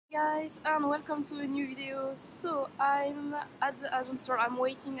Guys, and welcome to a new video. So I'm at the Azone store. I'm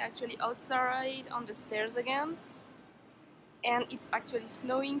waiting actually outside on the stairs again, and it's actually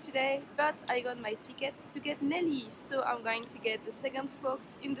snowing today, but I got my ticket to get Neily, so I'm going to get the second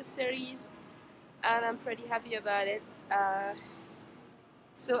fox in the series, and I'm pretty happy about it.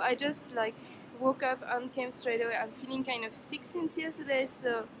 So I just woke up and came straight away. I'm feeling kind of sick since yesterday,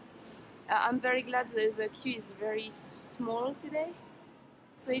 so I'm very glad the queue is very small today.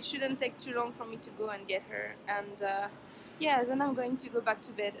 So it shouldn't take too long for me to go and get her, and yeah, then I'm going to go back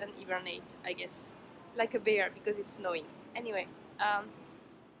to bed and hibernate, I guess, like a bear because it's snowing. Anyway,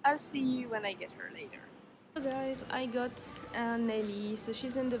 I'll see you when I get her later. So guys, I got Neily, so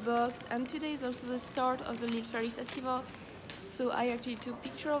she's in the box, and today is also the start of the Lil'fairy festival. So I actually took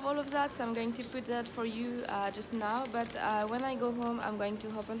picture of all of that, so I'm going to put that for you just now, but when I go home I'm going to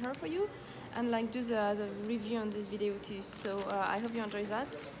open her for you and do the review on this video too, so I hope you enjoy that.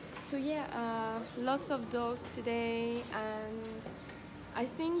 So yeah, lots of dolls today, and I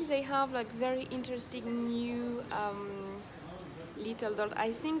think they have very interesting new little doll.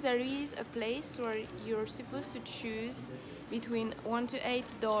 I think there is a place where you're supposed to choose between 1 to 8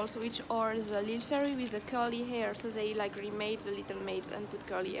 dolls, which are the Lil'fairy with the curly hair. So they remade the little maids and put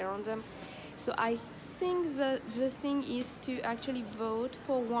curly hair on them. So I think the thing is to actually vote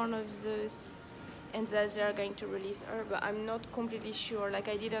for one of those, and that they are going to release her. But I'm not completely sure. I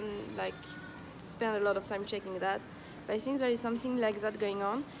didn't spend a lot of time checking that. But I think there is something like that going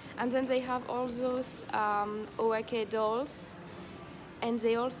on. And then they have all those Oake dolls. And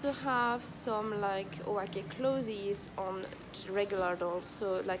they also have some Oake clothes on regular dolls,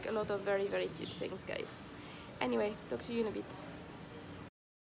 so a lot of very cute things, guys. Anyway, talk to you in a bit.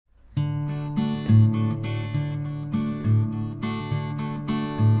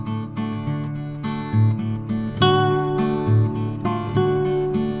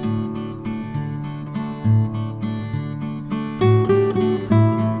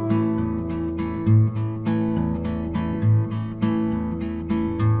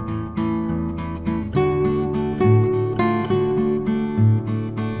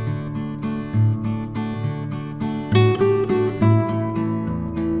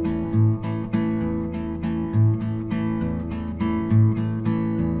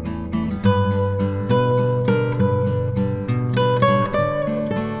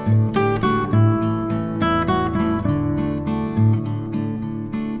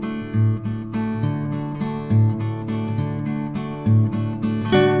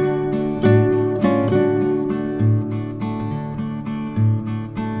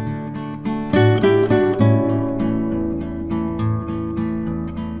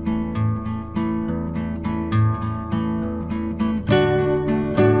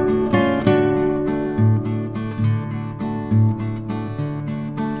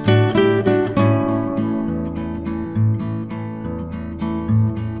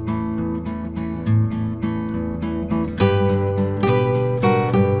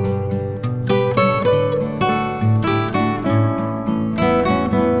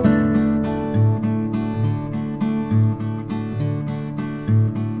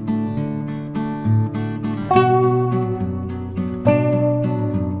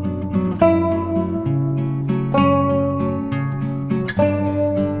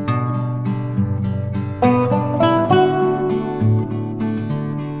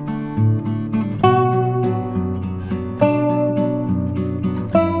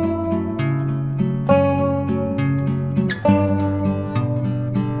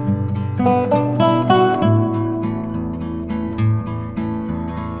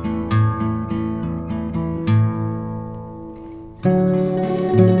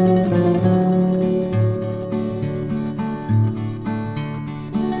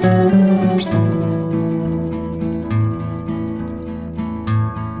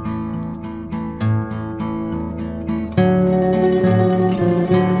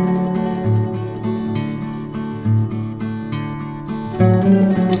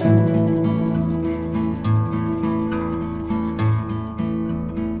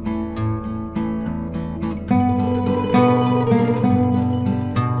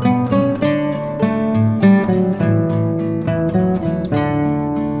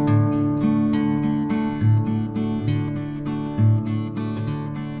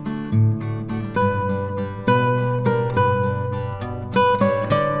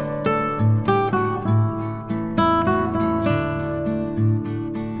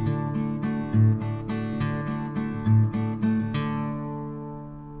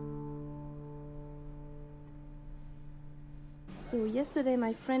 So yesterday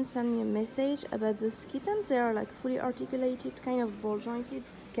my friend sent me a message about those kittens. They are fully articulated, kind of ball jointed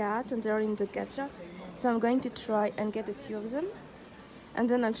cat and they're in the gacha. So I'm going to try and get a few of them. And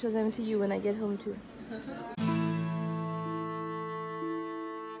then I'll show them to you when I get home too.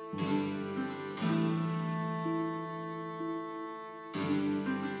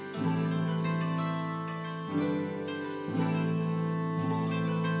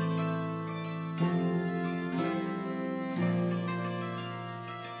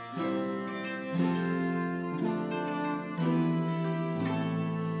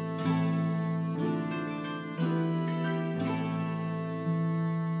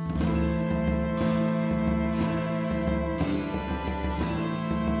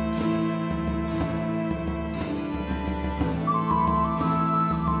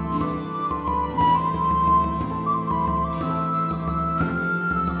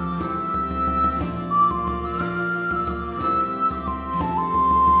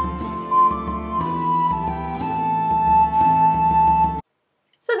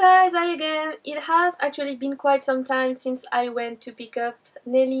 So guys, hi again. It has actually been quite some time since I went to pick up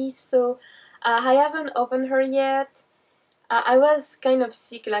Neily, so I haven't opened her yet. I was kind of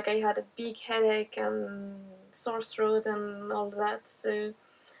sick, like I had a big headache and sore throat and all that, so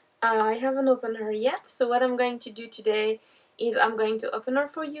I haven't opened her yet. So what I'm going to do today is I'm going to open her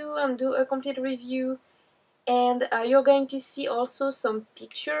for you and do a complete review. And you're going to see also some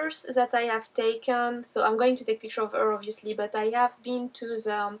pictures that I have taken. So I'm going to take picture of her obviously, but I have been to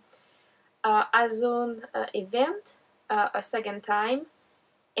the Azone event a second time,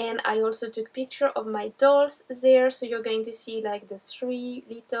 and I also took picture of my dolls there. So you're going to see like the 3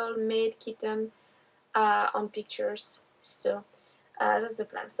 little maid kitten on pictures. So that's the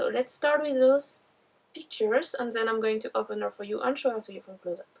plan. So let's start with those pictures, and then I'm going to open her for you and show her to you from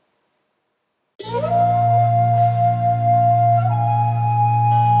close up.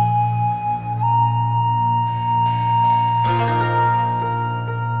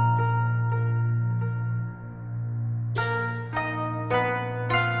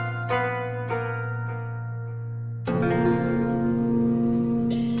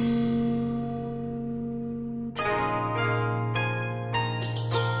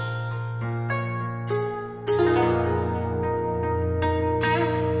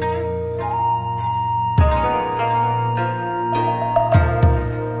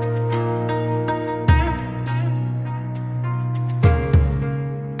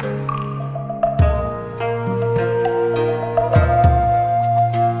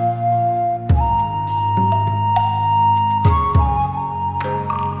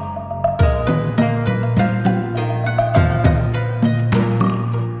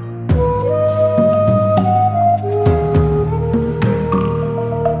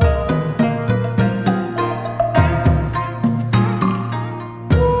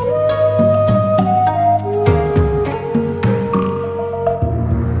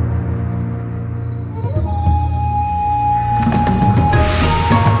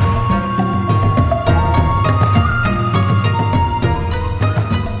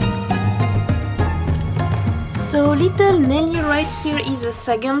 So little Neily right here is the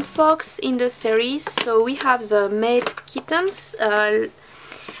second fox in the series. So we have the maid kittens, so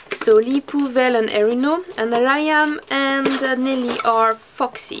Lipu, Vel and Erino, and Rayam and Neily are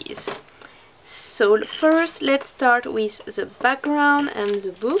foxes. So first let's start with the background and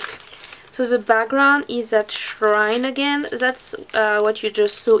the book. So the background is that shrine again. That's what you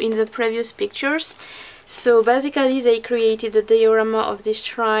just saw in the previous pictures. So basically they created the diorama of this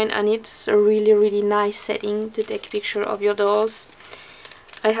shrine, and it's a really nice setting to take picture of your dolls.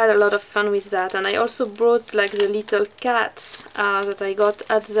 I had a lot of fun with that, and I also brought like the little cats that I got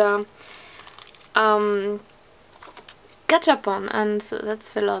at the Gachapon, and so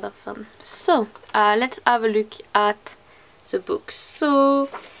that's a lot of fun. So let's have a look at the book. So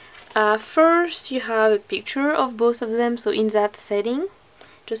first you have a picture of both of them, so in that setting,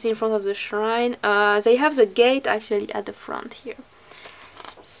 just in front of the shrine. They have the gate actually at the front here.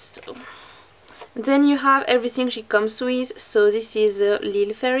 So then you have everything she comes with. So this is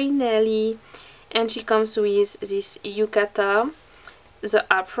Lil'fairy Neily, and she comes with this yukata, the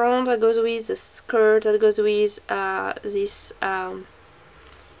apron that goes with, the skirt that goes with, this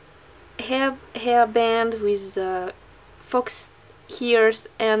hairband with the fox ears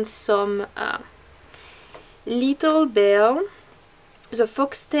and some little bell, the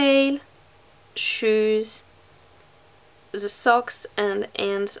foxtail, shoes, the socks and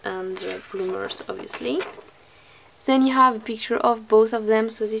ends, and the bloomers obviously. Then you have a picture of both of them.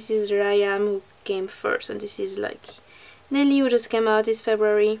 So this is Rayam who came first, and this is like Neily who just came out this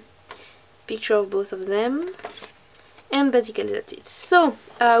February. Picture of both of them, and basically that's it. So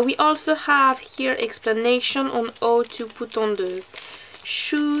we also have here explanation on how to put on the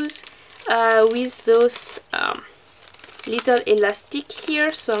shoes with those little elastic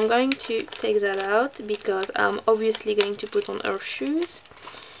here, so I'm going to take that out because I'm obviously going to put on her shoes.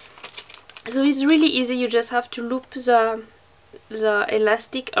 So it's really easy, you just have to loop the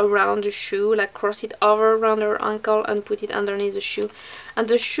elastic around the shoe, like cross it over around her ankle and put it underneath the shoe, and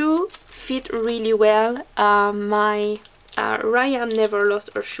the shoe fit really well. Ryan never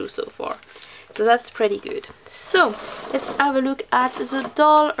lost her shoe so far, so that's pretty good. So let's have a look at the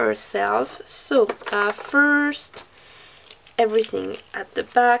doll herself. So first, everything at the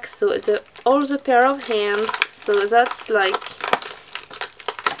back, so all the pair of hands, so that's like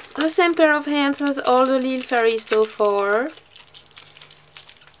the same pair of hands as all the Lil'fairy so far.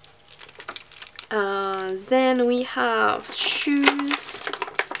 Then we have shoes,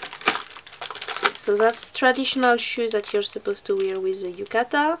 so that's traditional shoes that you're supposed to wear with the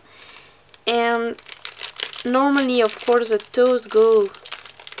yukata, and normally of course the toes go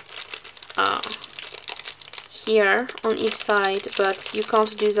here on each side, but you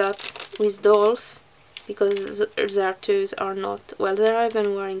can't do that with dolls because their toes are not, well, they're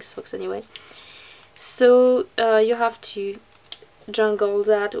even wearing socks anyway, so you have to jungle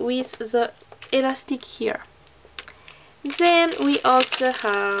that with the elastic here. Then we also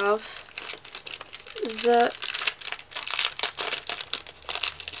have the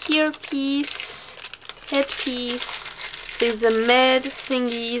earpiece, headpiece, so it's the med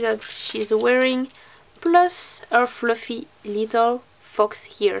thingy that she's wearing, plus her fluffy little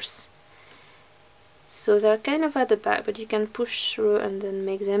fox ears. So they're kind of at the back, but you can push through and then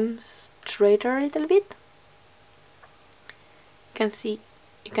make them straighter a little bit. You can see,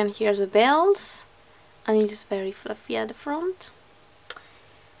 you can hear the bells, and it's very fluffy at the front.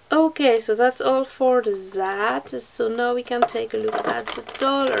 Okay, so that's all for that. So now we can take a look at the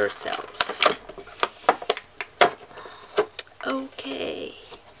doll herself. Okay,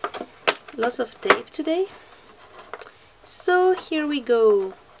 lots of tape today. So here we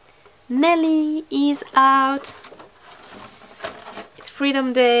go. Neily is out. It's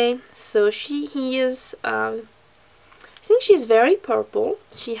Freedom Day, so she is, I think she's very purple.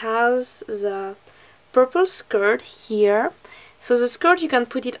 She has the purple skirt here. So the skirt, you can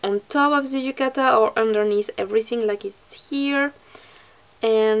put it on top of the yukata or underneath everything like it's here.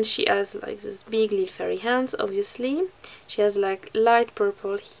 And she has like this big Lil'fairy hands, obviously. She has like light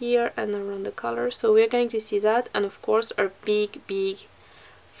purple here and around the collar. So we're going to see that. And of course her big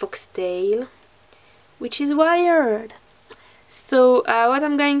foxtail, which is wired. So what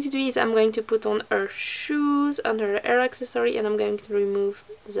I'm going to do is I'm going to put on her shoes and her hair accessory, and I'm going to remove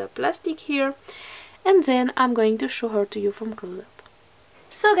the plastic here, and then I'm going to show her to you from close up.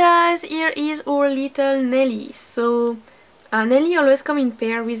 So guys, here is our little Neily. So Neily always come in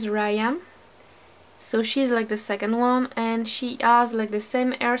pair with Ryan, so she's like the second one, and she has like the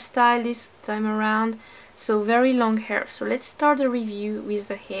same hairstyle this time around, so very long hair. So let's start the review with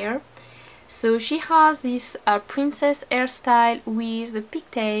the hair. So she has this princess hairstyle with the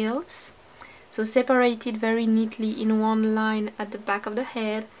pigtails, so separated very neatly in one line at the back of the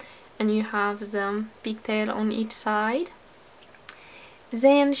head, and you have the pigtail on each side.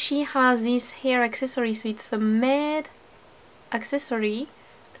 Then she has this hair accessory, so it's a med accessory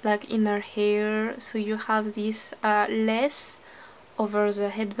like in her hair, so you have this lace over the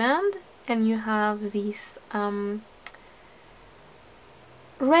headband, and you have this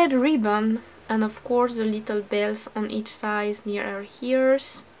red ribbon, and of course the little bells on each side near her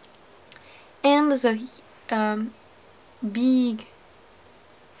ears, and the big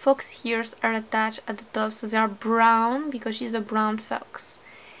fox ears are attached at the top, so they are brown because she's a brown fox,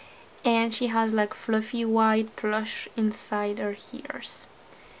 and she has like fluffy white plush inside her ears.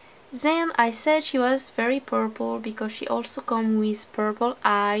 Then I said she was very purple because she also comes with purple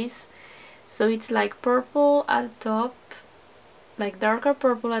eyes, so it's like purple at the top, like darker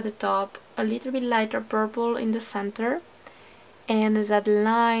purple at the top, a little bit lighter purple in the center, and that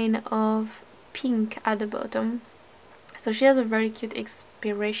line of pink at the bottom. So she has a very cute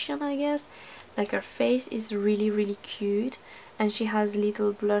expression, I guess, like her face is really cute, and she has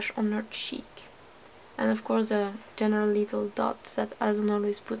little blush on her cheek, and of course the general little dots that Azone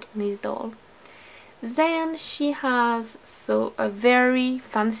always put on his doll. Then she has a very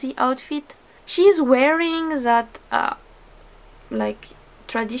fancy outfit. She's wearing that like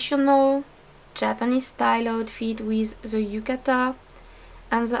traditional Japanese style outfit with the yukata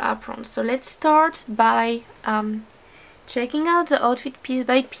and the apron. So let's start by checking out the outfit piece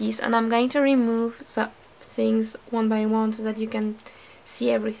by piece, and I'm going to remove the things one by one so that you can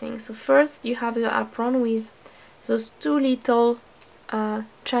see everything. So first you have the apron with those two little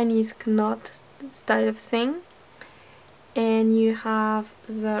Chinese knot style of thing, and you have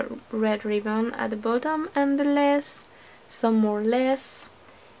the red ribbon at the bottom and the lace, some more lace,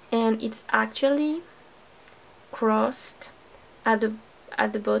 and it's actually crossed at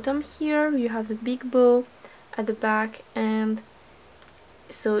the bottom here. You have the big bow at the back, and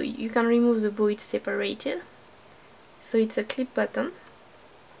so you can remove the bow, it's separated. So it's a clip button.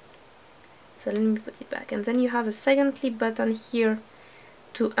 So let me put it back, and then you have a second clip button here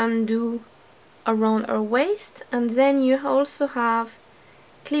to undo around her waist, and then you also have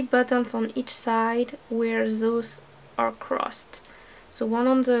clip buttons on each side where those are crossed. So one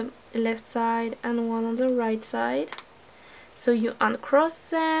on the left side and one on the right side. So you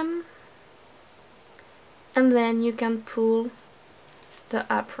uncross them, and then you can pull the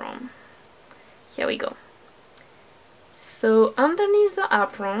apron. Here we go. So underneath the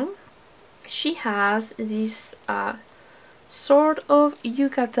apron she has this sort of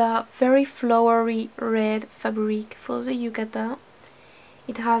yukata, very flowery red fabric for the yukata.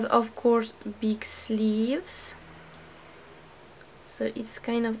 It has of course big sleeves, so it's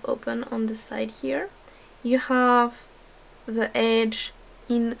kind of open on the side here. You have the edge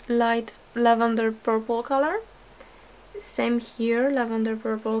in light lavender purple color, same here, lavender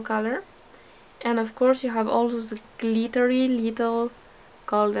purple color, and of course you have also the glittery little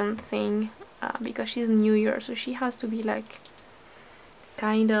golden thing, because she's New Year, so she has to be like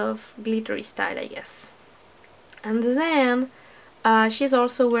kind of glittery style, I guess. And then she's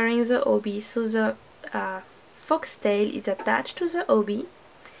also wearing the obi, so the foxtail is attached to the obi.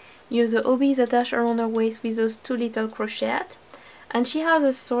 The obi is attached around her waist with those two little crochets, and she has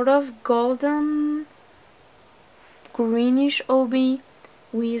a sort of golden greenish obi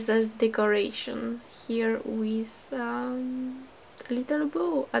with a decoration here with a little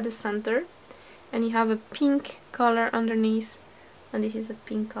bow at the center, and you have a pink color underneath, and this is a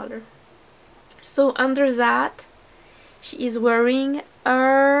pink color. So under that she is wearing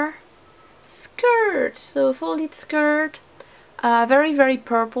her skirt, so folded skirt, very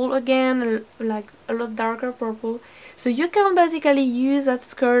purple again, like a lot darker purple. So you can basically use that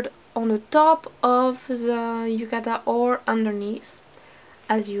skirt on the top of the yukata or underneath,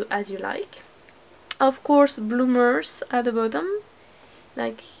 as you like. Of course bloomers at the bottom,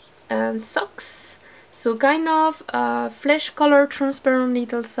 like, and socks, so kind of flesh color transparent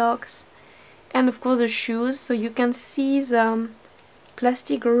little socks, and of course the shoes, so you can see the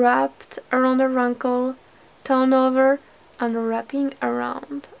plastic wrapped around the ankle, turn over and wrapping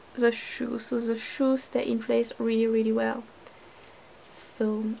around the shoe, so the shoes stay in place really well.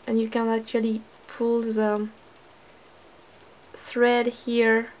 So, and you can actually pull the thread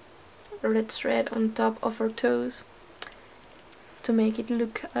here, red thread on top of her toes to make it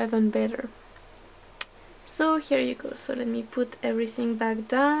look even better. So here you go. So let me put everything back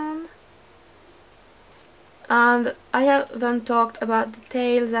down. And I haven't talked about the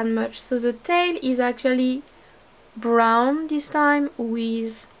tail that much. So the tail is actually brown this time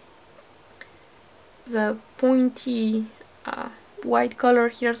with the pointy white color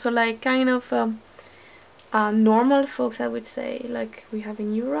here, so like kind of normal fox, I would say, like we have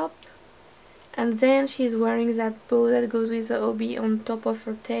in Europe. And then she's wearing that bow that goes with the obi on top of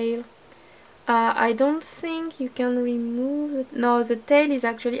her tail. I don't think you can remove it. No, the tail is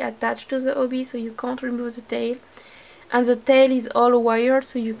actually attached to the obi, so you can't remove the tail. And the tail is all wired,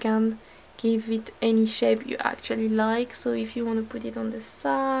 so you can give it any shape you actually like. So if you want to put it on the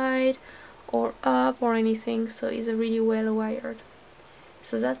side or up or anything, so it's really well wired.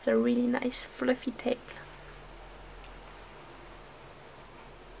 So that's a really nice fluffy tail.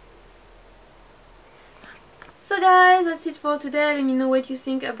 So guys, that's it for today. Let me know what you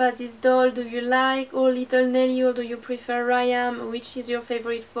think about this doll. Do you like our little Neily, or do you prefer Rayam? Which is your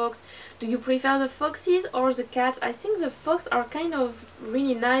favorite fox? Do you prefer the foxes or the cats? I think the fox are kind of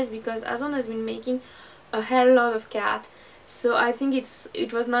really nice because Azone has been making a hell lot of cat. So I think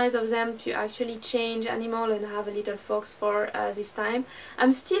it was nice of them to actually change animal and have a little fox for this time.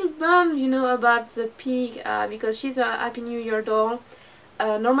 I'm still bummed, you know, about the pig because she's a Happy New Year doll.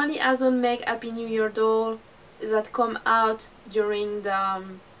 Normally Azone make Happy New Year doll that come out during the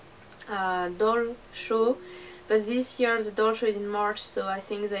doll show, but this year the doll show is in March, so I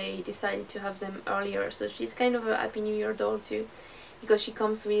think they decided to have them earlier. So she's kind of a Happy New Year doll too, because she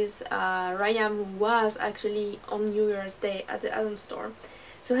comes with Rayam, who was actually on New Year's Day at the Azone store.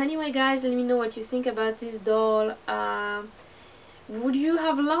 So anyway guys, let me know what you think about this doll. Would you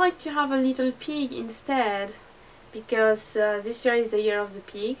have liked to have a little pig instead? Because this year is the year of the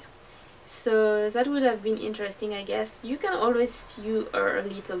pig. So that would have been interesting, I guess. You can always sew a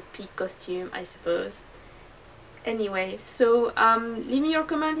little pig costume, I suppose. Anyway, so leave me your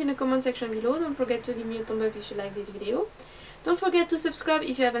comment in the comment section below. Don't forget to give me a thumb up if you like this video. Don't forget to subscribe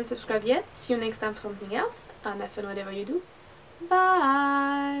if you haven't subscribed yet. See you next time for something else, and have fun whatever you do.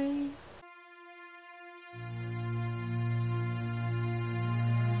 Bye!